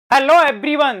Hello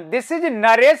everyone, this is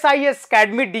Naresh IAS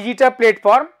Academy digital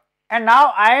platform and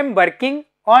now I am working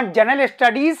on General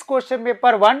Studies question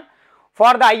paper 1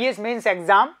 for the IAS mains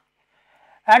exam,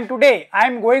 and today I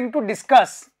am going to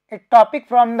discuss a topic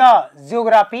from the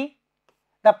geography,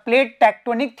 the plate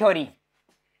tectonic theory,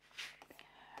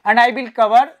 and I will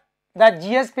cover the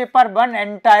GS paper 1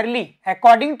 entirely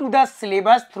according to the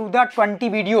syllabus through the 20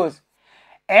 videos,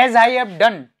 as I have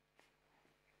done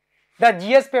the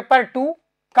GS paper 2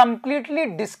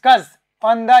 completely discussed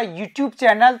on the YouTube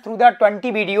channel through the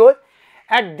 20 videos,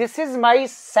 and this is my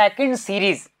second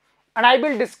series and I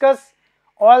will discuss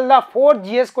all the 4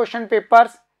 GS question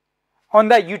papers on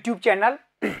the YouTube channel.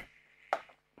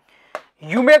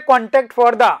 You may contact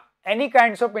for the any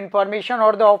kinds of information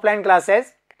or the offline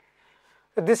classes.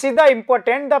 This is the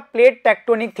important, the plate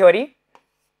tectonic theory.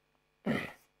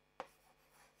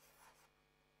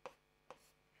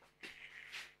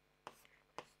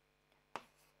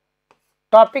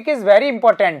 Topic is very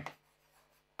important,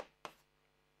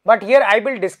 but here I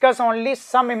will discuss only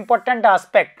some important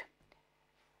aspect.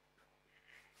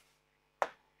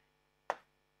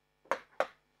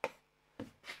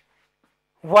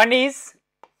 One is,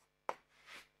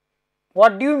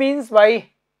 what do you mean by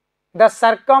the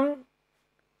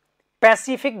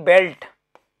circum-Pacific belt?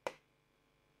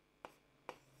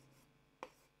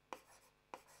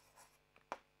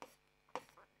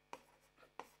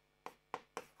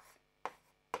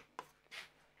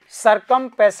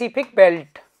 Circum-Pacific belt.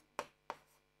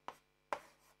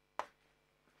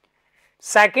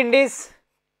 Second is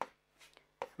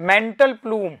mantle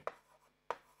plume.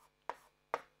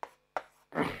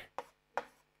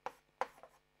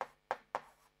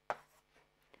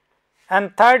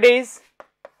 And third is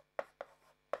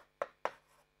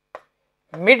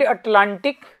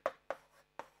midatlantic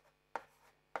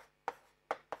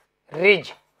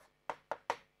ridge.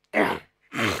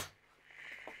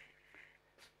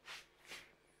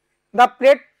 The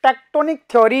plate tectonic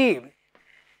theory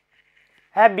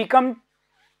have become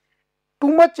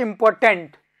too much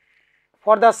important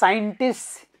for the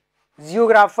scientists,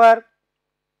 geographer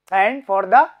and for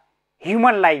the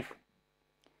human life,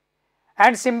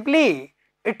 and simply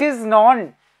it is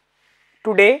known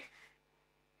today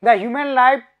the human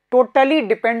life totally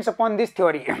depends upon this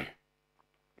theory.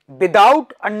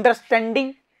 Without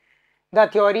understanding the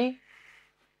theory,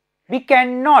 we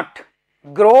cannot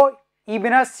grow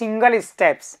even a single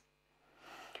steps.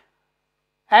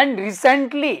 And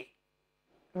recently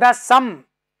some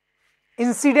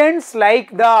incidents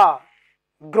like the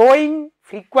growing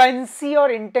frequency or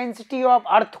intensity of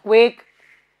earthquake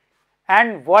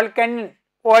and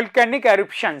volcanic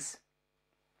eruptions,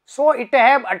 so it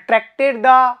have attracted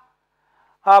the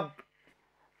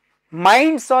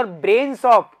minds or brains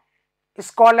of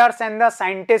scholars and the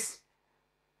scientists.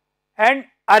 And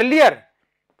earlier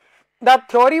the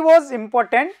theory was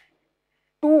important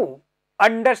to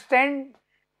understand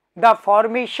the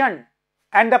formation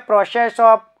and the process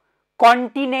of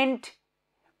continent,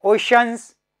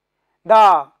 oceans,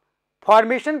 the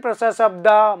formation process of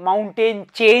the mountain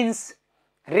chains,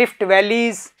 rift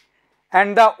valleys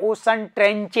and the ocean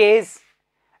trenches,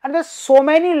 and there are so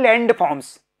many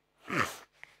landforms.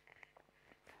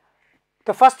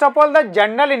 So first of all, the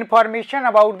general information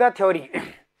about the theory.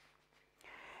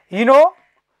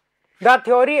 The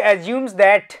theory assumes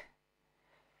that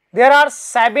there are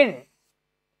 7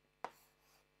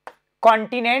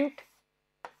 continents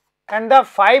and the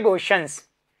 5 oceans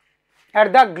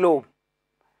at the globe,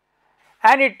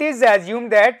 and it is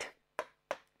assumed that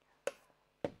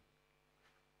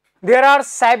there are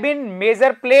 7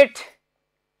 major plates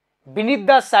beneath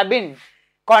the 7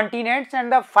 continents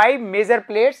and the 5 major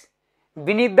plates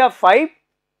beneath the 5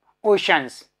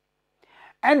 oceans,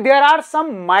 and there are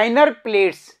some minor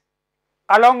plates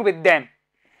along with them,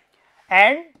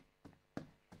 and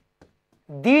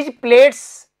these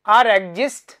plates are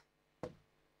exist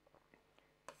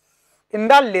in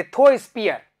the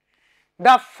lithosphere,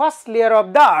 the first layer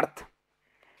of the earth.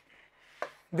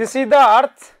 This is the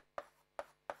earth.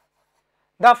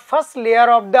 The first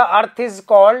layer of the earth is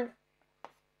called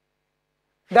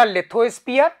the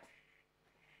lithosphere.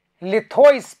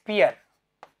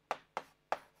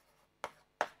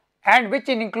 And which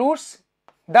includes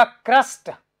the crust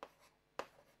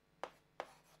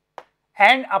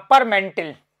and upper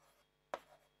mantle,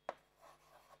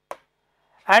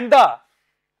 and the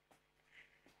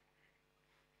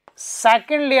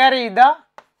second layer is the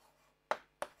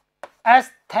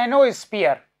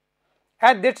asthenosphere,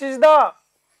 and this is the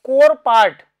core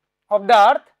part of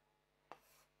the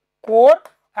earth,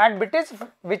 and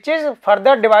which is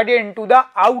further divided into the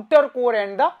outer core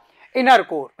and the inner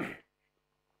core.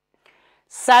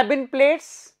 7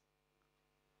 plates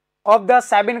of the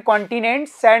 7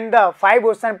 continents and the 5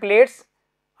 ocean plates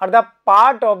are the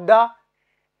part of the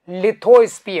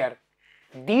lithosphere.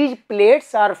 These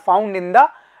plates are found in the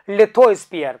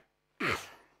lithosphere,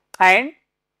 and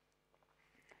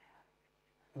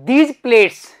these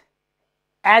plates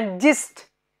exist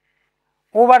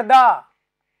over the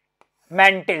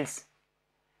mantles.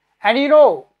 And you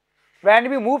know, when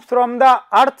we move from the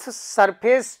earth's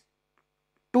surface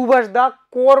towards the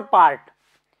core part,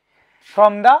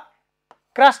 from the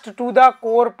crust to the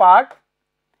core part,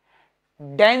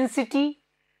 density,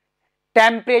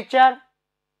 temperature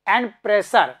and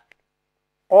pressure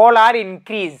all are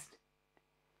increased.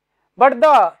 But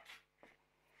the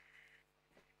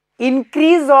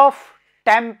increase of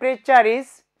temperature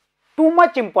is too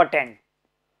much important.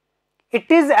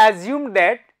 It is assumed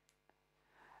that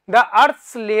the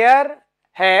earth's layer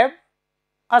have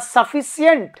a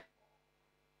sufficient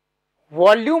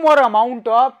volume or amount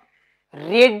of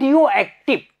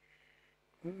radioactive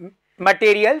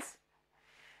materials,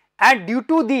 and due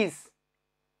to these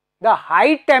the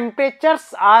high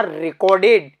temperatures are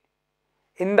recorded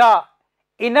in the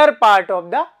inner part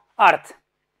of the earth,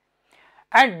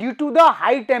 and due to the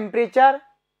high temperature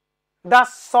the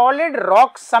solid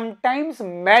rocks sometimes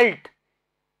melt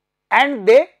and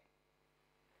they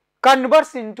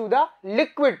converts into the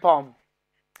liquid form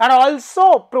and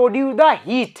also produce the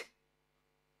heat.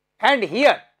 And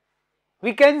here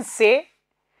we can say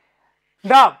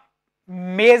the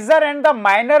major and the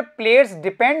minor plates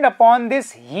depend upon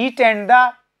this heat and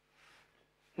the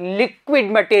liquid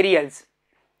materials.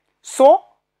 So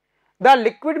the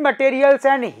liquid materials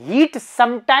and heat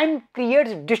sometimes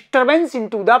creates disturbance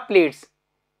into the plates,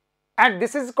 and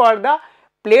this is called the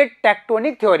plate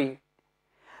tectonic theory.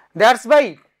 That's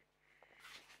why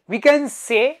we can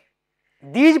say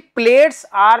these plates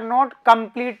are not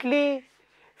completely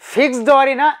fixed or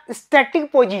in a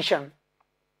static position.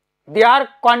 They are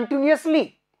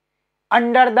continuously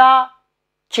under the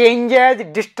changes,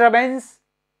 disturbance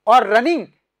or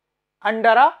running under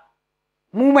a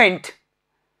movement.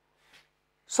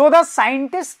 So the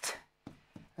scientist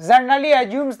generally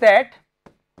assumes that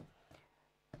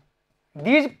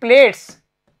these plates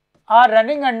are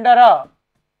running under a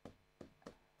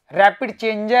rapid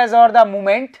changes or the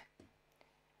movement,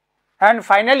 and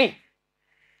finally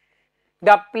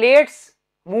the plates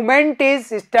movement is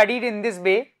studied in this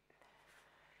way.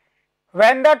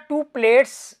 When the two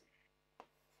plates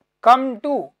come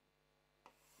to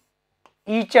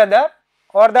each other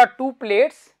or the two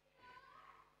plates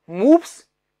moves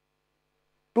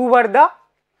toward the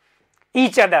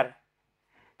each other,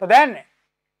 so then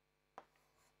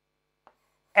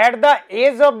at the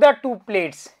edge of the two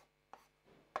plates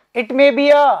it may be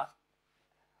a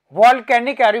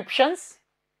volcanic eruptions,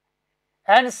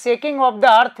 and shaking of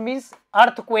the earth means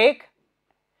earthquake,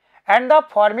 and the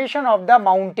formation of the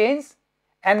mountains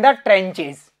and the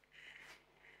trenches.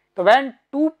 So when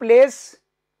two plates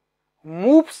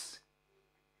moves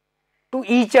to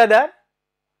each other,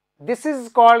 this is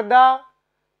called the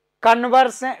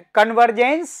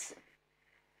convergence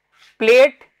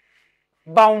plate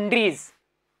boundaries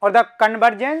or the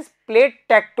convergence plate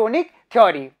tectonic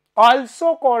theory,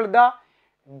 also called the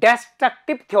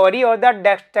destructive theory or the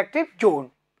destructive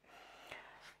zone.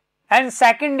 And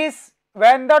second is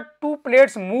when the two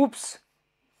plates moves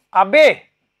away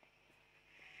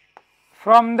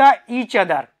from the each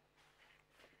other,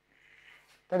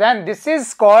 so then this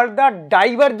is called the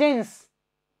divergence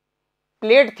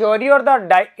plate theory or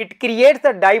the it creates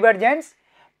the divergence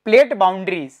plate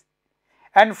boundaries,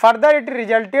 and further it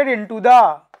resulted into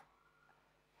the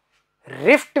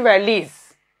rift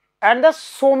valleys and the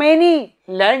so many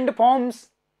landforms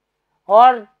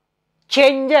or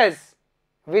changes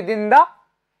within the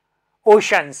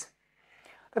oceans.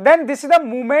 Then this is the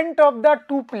movement of the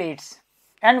two plates,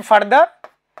 and further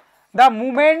the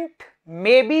movement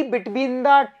may be between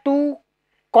the two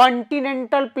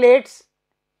continental plates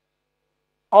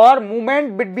or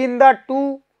movement between the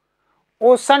two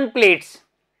ocean plates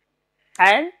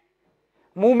and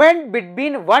movement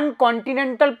between one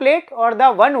continental plate or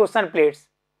the one ocean plates.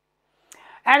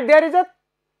 And there is a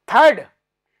third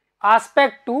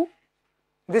aspect to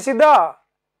this is the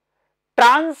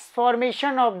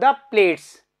transformation of the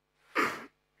plates.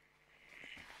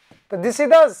 So this is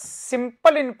the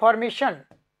simple information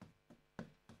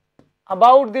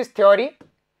about this theory,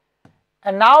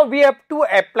 and now we have to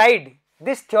apply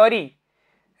this theory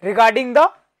regarding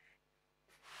the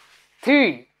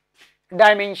three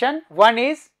dimension. One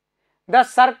is the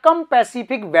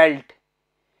circum-Pacific belt,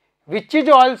 which is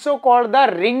also called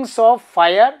the rings of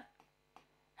fire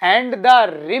and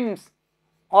the rims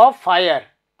of fire.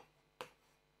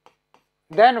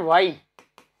 Then why?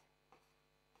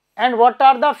 And what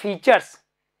are the features?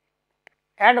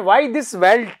 And why this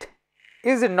belt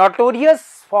is notorious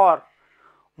for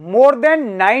more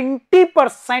than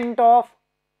 90% of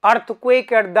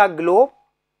earthquake at the globe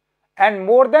and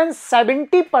more than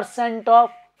 70%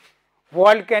 of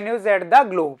volcanoes at the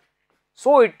globe.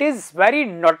 So it is very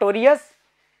notorious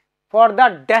for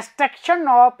the destruction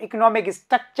of economic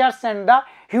structures and the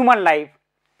human life.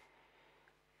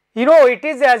 You know, it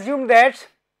is assumed that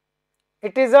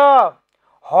it is a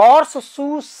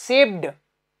horseshoe shaped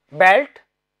belt,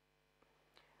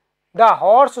 the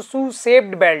horseshoe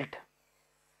shaped belt,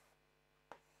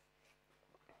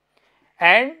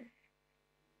 and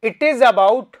it is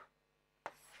about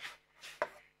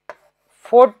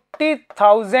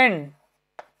 40,000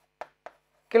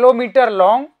 kilometer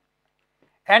long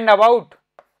and about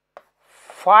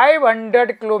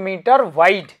 500 kilometer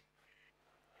wide,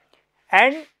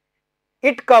 and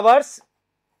it covers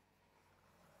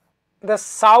the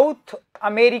South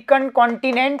American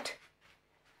continent.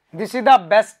 This is the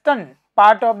western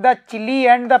part of the Chile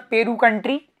and the Peru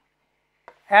country,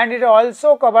 and it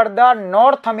also covers the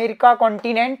North America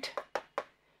continent,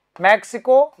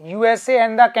 Mexico, USA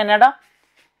and the Canada,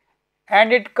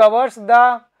 and it covers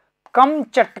the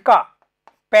Kamchatka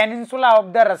peninsula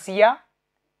of the Russia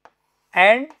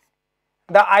and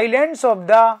the islands of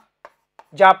the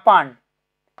Japan,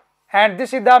 and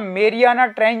this is the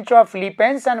Mariana Trench of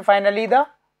Philippines, and finally the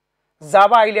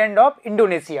Java island of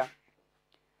Indonesia.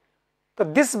 So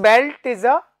this belt is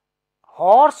a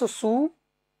horseshoe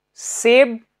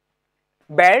shaped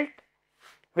belt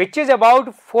which is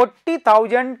about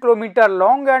 40,000 kilometer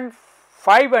long and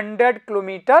 500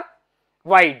 kilometer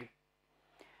wide,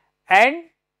 and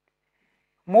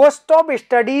most of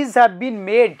studies have been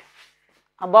made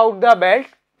about the belt,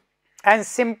 and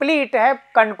simply it have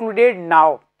concluded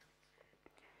now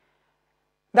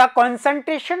the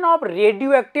concentration of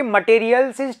radioactive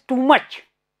materials is too much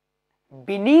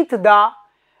beneath the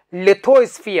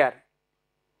lithosphere,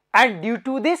 and due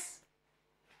to this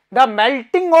the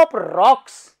melting of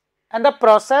rocks and the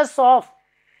process of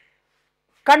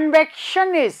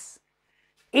convection is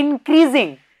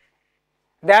increasing.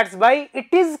 That's why it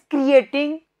is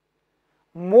creating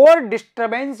more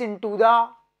disturbance into the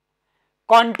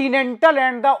continental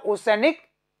and the oceanic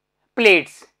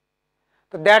plates.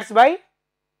 So that's why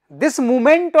this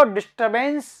movement or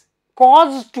disturbance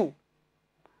caused to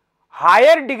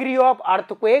higher degree of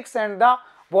earthquakes and the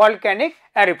volcanic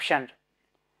eruption.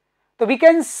 So we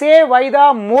can say why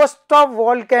the most of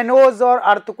volcanoes or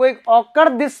earthquake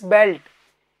occur this belt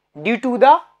due to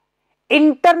the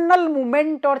internal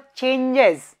movement or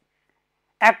changes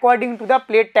according to the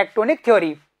plate tectonic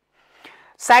theory.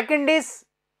 Second is,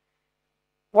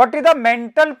 what is the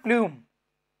mantle plume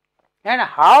and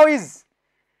how is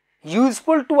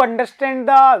useful to understand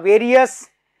the various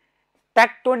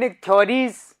tectonic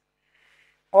theories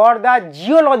or the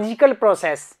geological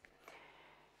process.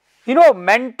 You know,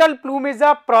 mantle plume is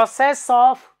a process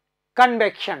of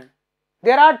convection.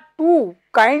 There are two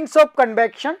kinds of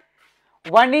convection.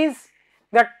 One is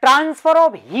the transfer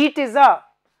of heat is a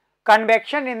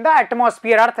convection in the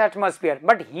atmosphere, earth atmosphere,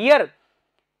 but here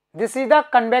this is the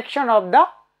convection of the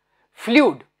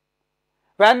fluid.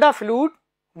 When the fluid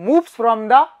moves from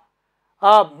the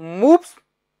moves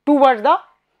towards the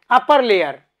upper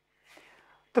layer.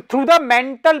 So through the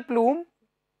mantle plume,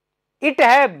 it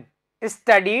have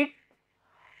studied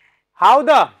how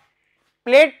the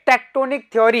plate tectonic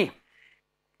theory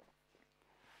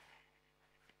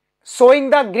showing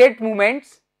the great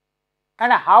movements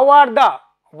and how are the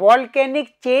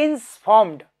volcanic chains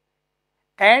formed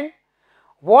and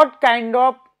what kind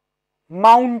of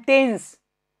mountains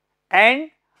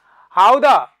and how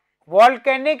the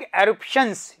volcanic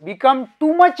eruptions become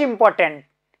too much important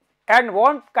and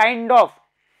what kind of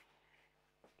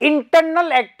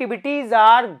internal activities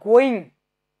are going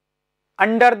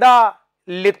under the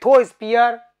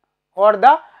lithosphere or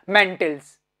the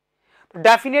mantles.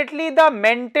 Definitely the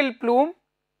mantle plume,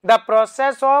 the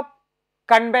process of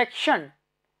convection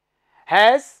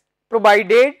has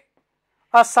provided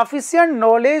a sufficient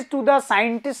knowledge to the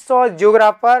scientists or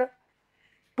geographer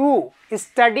to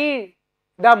study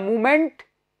the movement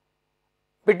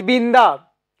between the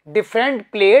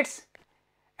different plates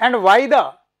and why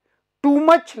the too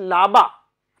much lava,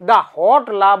 the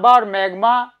hot lava or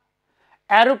magma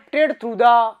erupted through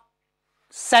the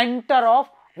center of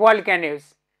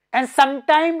volcanoes, and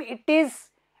sometimes it is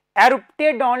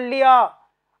erupted only a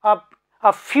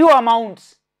few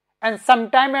amounts and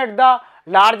sometimes at the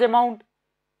large amount.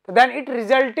 Then it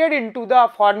resulted into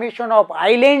the formation of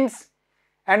islands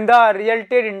and the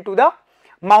resulted into the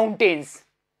mountains.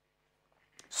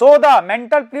 So the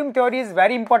mantle plume theory is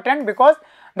very important because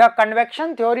the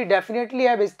convection theory definitely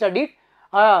have studied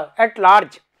at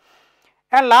large.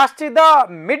 And last is the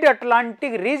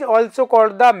mid-Atlantic ridge, also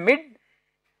called the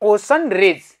mid-ocean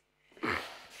ridge.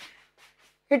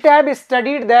 It have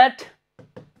studied that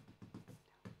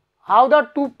how the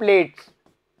two plates,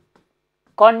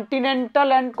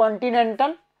 continental and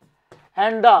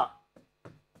the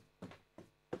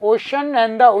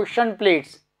ocean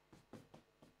plates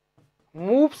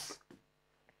moves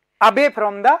away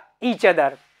from the each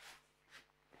other.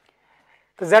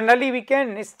 So generally we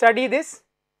can study this.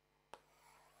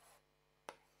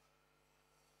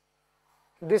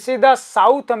 This is the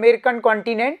South American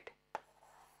continent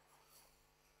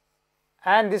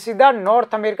and this is the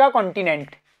North America continent,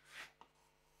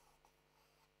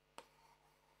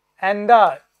 and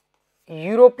the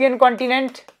European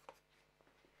continent,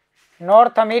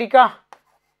 North America,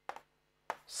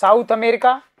 South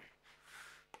America,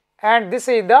 and this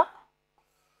is the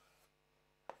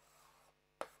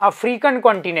African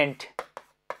continent.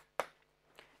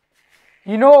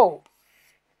 You know,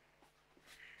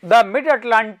 the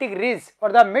mid-Atlantic ridge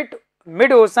or the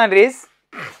mid-ocean ridge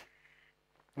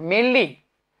mainly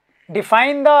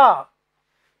define the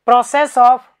process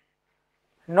of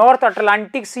North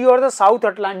Atlantic Sea or the South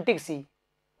Atlantic Sea.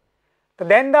 So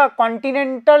then the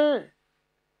continental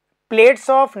plates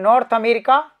of North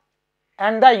America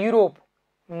and the Europe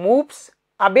moves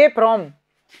away from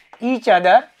each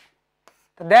other.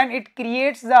 So then it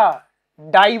creates the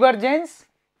divergence,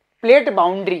 plate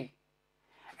boundary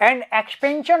and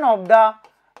expansion of the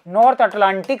North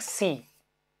Atlantic Sea,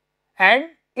 and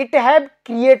it have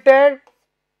created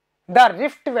the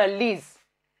rift valleys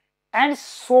and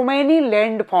so many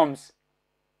landforms,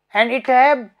 and it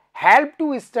have helped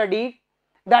to study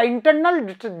the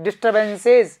internal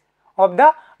disturbances of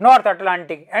the North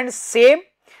Atlantic. And same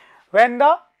when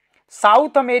the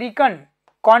South American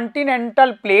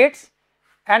continental plates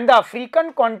and the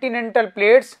African continental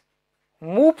plates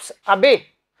moves away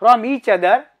from each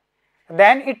other,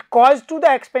 then it caused to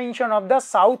the expansion of the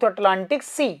South Atlantic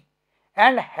Sea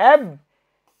and have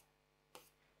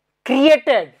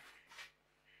created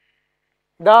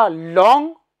the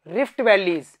long rift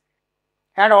valleys,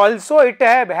 and also it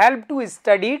have helped to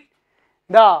study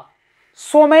the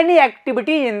so many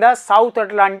activities in the South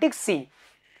Atlantic Sea.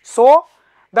 So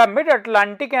the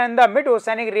mid-Atlantic and the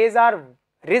mid-oceanic ridge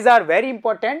are very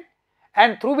important,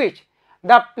 and through which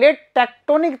the plate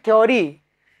tectonic theory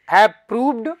have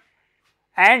proved,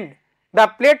 and the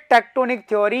plate tectonic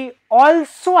theory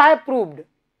also have proved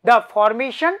the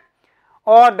formation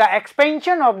or the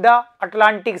expansion of the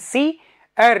Atlantic Sea,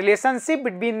 a relationship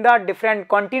between the different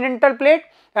continental plate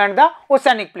and the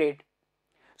oceanic plate.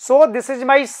 So this is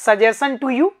my suggestion to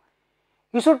you.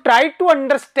 You should try to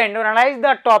understand or analyze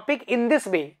the topic in this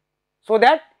way so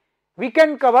that we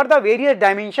can cover the various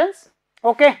dimensions.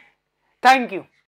 Okay, thank you.